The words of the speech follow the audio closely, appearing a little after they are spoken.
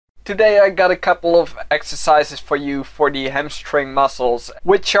Today I got a couple of exercises for you for the hamstring muscles,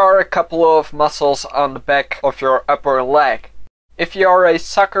 which are a couple of muscles on the back of your upper leg. If you are a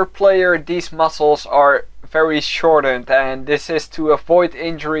soccer player, these muscles are very shortened, and this is to avoid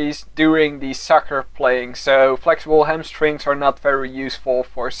injuries during the soccer playing, so flexible hamstrings are not very useful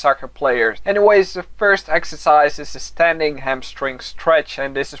for soccer players. Anyways, the first exercise is a standing hamstring stretch,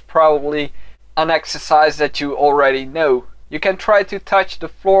 and this is probably an exercise that you already know. You can try to touch the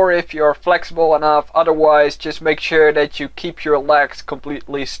floor if you're flexible enough, otherwise just make sure that you keep your legs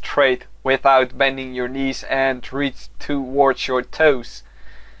completely straight without bending your knees and reach towards your toes.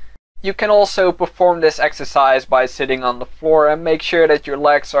 You can also perform this exercise by sitting on the floor and make sure that your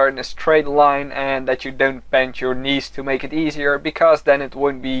legs are in a straight line and that you don't bend your knees to make it easier, because then it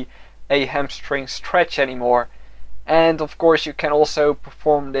won't be a hamstring stretch anymore. And of course you can also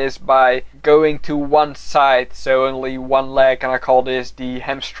perform this by going to one side, so only one leg, and I call this the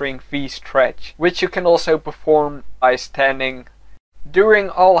hamstring V stretch, which you can also perform by standing. During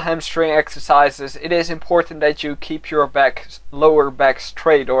all hamstring exercises, it is important that you keep your lower back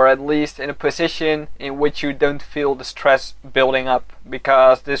straight, or at least in a position in which you don't feel the stress building up,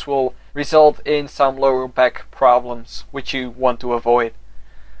 because this will result in some lower back problems, which you want to avoid.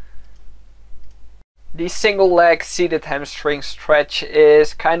 The single leg seated hamstring stretch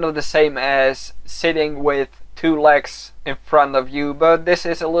is kind of the same as sitting with two legs in front of you, but this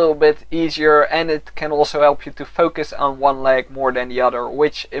is a little bit easier, and it can also help you to focus on one leg more than the other,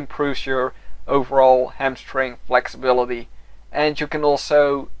 which improves your overall hamstring flexibility. And you can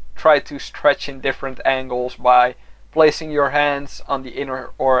also try to stretch in different angles by placing your hands on the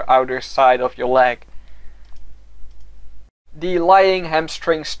inner or outer side of your leg. The lying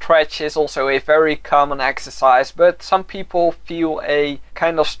hamstring stretch is also a very common exercise, but some people feel a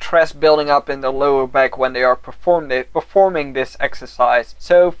kind of stress building up in the lower back when they are performing this exercise.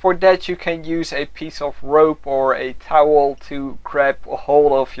 So for that you can use a piece of rope or a towel to grab a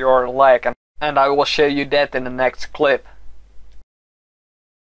hold of your leg, and I will show you that in the next clip,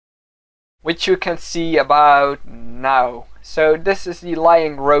 which you can see about now. So this is the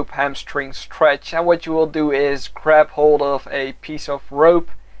lying rope hamstring stretch, and what you will do is grab hold of a piece of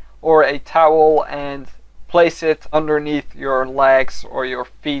rope or a towel and place it underneath your legs or your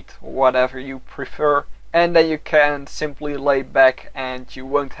feet, whatever you prefer, and then you can simply lay back and you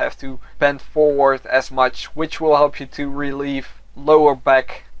won't have to bend forward as much, which will help you to relieve lower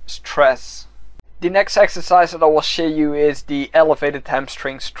back stress. The next exercise that I will show you is the elevated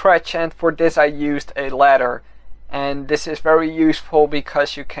hamstring stretch, and for this I used a ladder. And this is very useful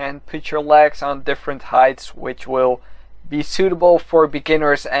because you can put your legs on different heights, which will be suitable for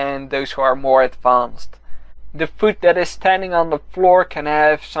beginners and those who are more advanced. The foot that is standing on the floor can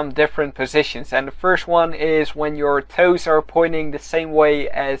have some different positions, and the first one is when your toes are pointing the same way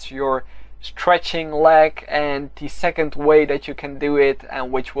as your stretching leg, and the second way that you can do it,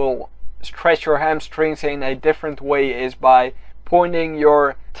 and which will stretch your hamstrings in a different way, is by pointing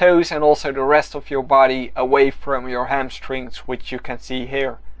your toes and also the rest of your body away from your hamstrings, which you can see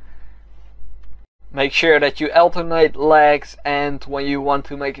here. Make sure that you alternate legs, and when you want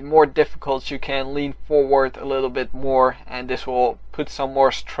to make it more difficult you can lean forward a little bit more, and this will put some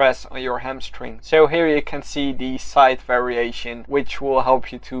more stress on your hamstring. So here you can see the side variation, which will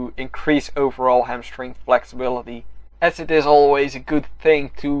help you to increase overall hamstring flexibility, as it is always a good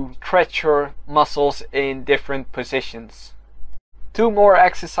thing to stretch your muscles in different positions. Two more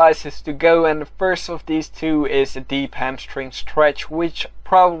exercises to go, and the first of these two is a deep hamstring stretch, which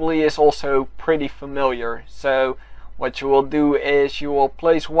probably is also pretty familiar. So what you will do is you will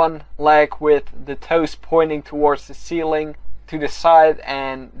place one leg with the toes pointing towards the ceiling to the side,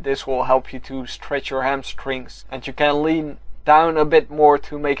 and this will help you to stretch your hamstrings, and you can lean down a bit more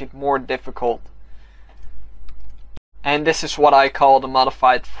to make it more difficult. And this is what I call the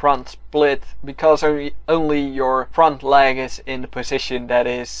modified front split, because only your front leg is in the position that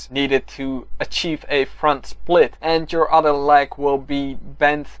is needed to achieve a front split, and your other leg will be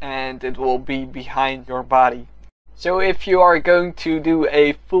bent and it will be behind your body. So if you are going to do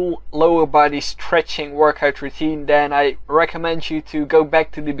a full lower body stretching workout routine, then I recommend you to go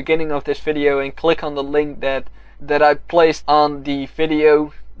back to the beginning of this video and click on the link that I placed on the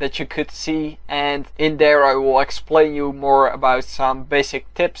video that you could see, and in there I will explain you more about some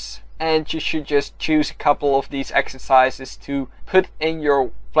basic tips, and you should just choose a couple of these exercises to put in your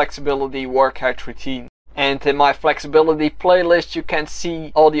flexibility workout routine. And in my flexibility playlist you can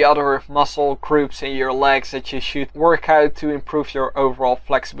see all the other muscle groups in your legs that you should work out to improve your overall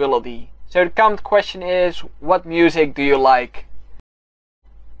flexibility. So the comment question is, what music do you like?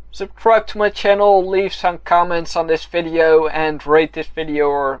 Subscribe to my channel, leave some comments on this video, and rate this video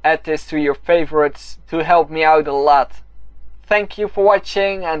or add this to your favorites to help me out a lot. Thank you for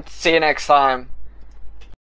watching and see you next time.